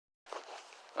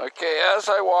Okay, as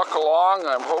I walk along,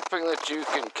 I'm hoping that you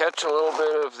can catch a little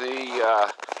bit of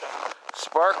the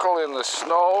sparkle in the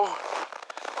snow.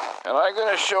 And I'm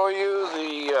going to show you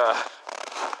the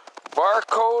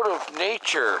barcode of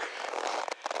nature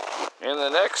in the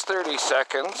next 30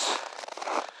 seconds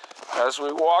as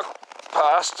we walk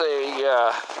past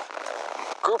a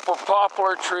group of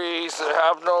poplar trees that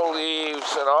have no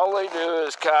leaves, and all they do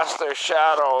is cast their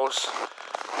shadows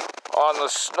on the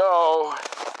snow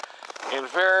in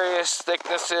various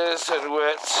thicknesses and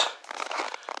widths,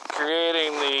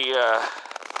 creating the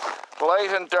light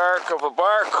and dark of a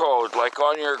barcode, like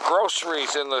on your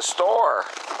groceries in the store.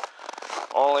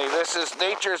 Only this is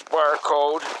nature's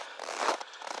barcode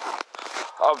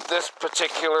of this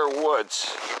particular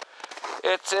woods.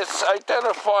 It's its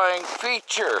identifying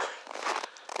feature.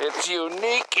 It's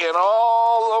unique in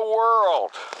all the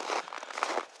world.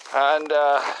 And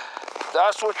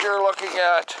that's what you're looking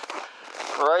at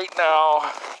right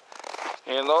now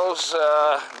in those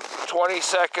 20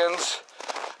 seconds.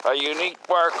 A unique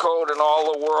barcode in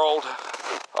all the world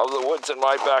of the woods in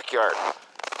my backyard.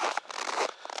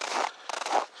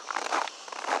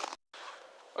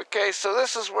 Okay, so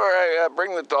this is where I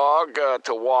bring the dog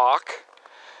to walk.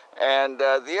 And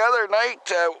the other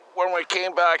night when we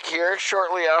came back here,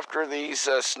 shortly after these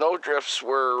snowdrifts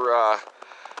were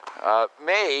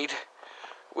made,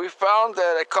 we found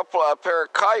that a pair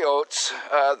of coyotes,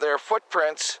 their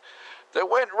footprints, that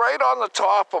went right on the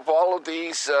top of all of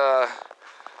these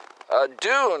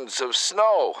dunes of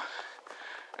snow.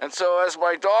 And so as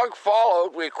my dog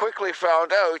followed, we quickly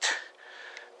found out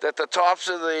that the tops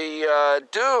of the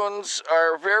dunes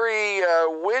are very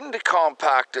wind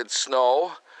compacted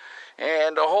snow,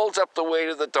 and it holds up the weight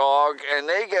of the dog, and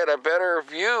they get a better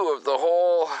view of the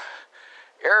whole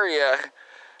area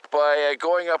by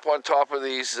going up on top of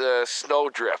these snow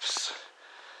drifts.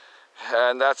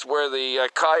 And that's where the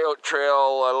coyote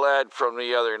trail led from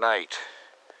the other night.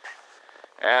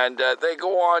 And they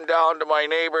go on down to my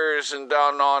neighbors and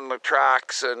down on the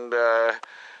tracks, and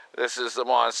this is the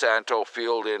Monsanto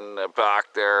field in the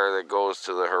back there that goes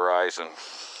to the horizon.